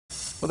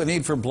Well, the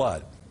need for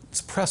blood, it's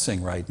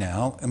pressing right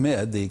now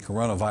amid the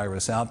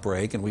coronavirus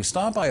outbreak, and we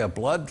stopped by a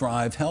blood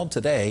drive held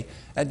today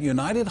at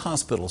United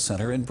Hospital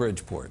Center in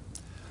Bridgeport.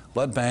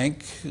 Blood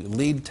bank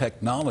lead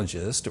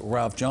technologist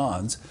Ralph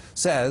Johns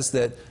says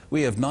that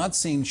we have not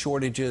seen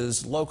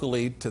shortages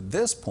locally to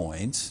this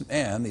point,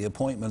 and the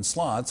appointment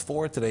slots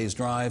for today's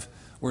drive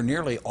were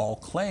nearly all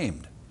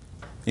claimed.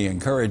 He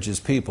encourages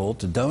people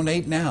to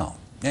donate now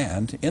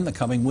and in the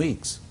coming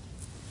weeks.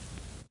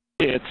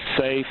 It's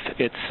safe,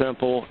 it's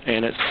simple,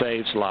 and it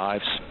saves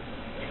lives.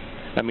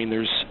 I mean,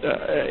 there's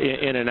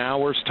in an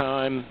hour's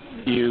time,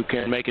 you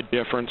can make a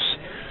difference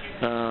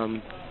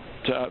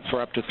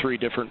for up to 3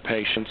 different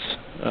patients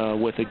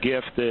with a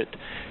gift that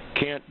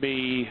can't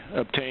be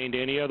obtained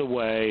any other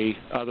way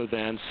other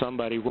than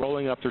somebody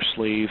rolling up their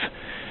sleeve,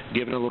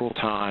 giving a little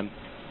time.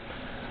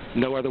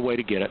 No other way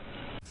to get it.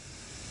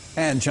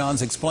 And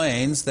Johns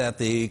explains that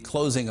the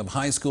closing of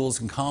high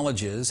schools and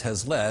colleges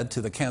has led to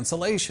the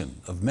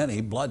cancellation of many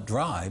blood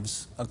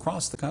drives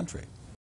across the country.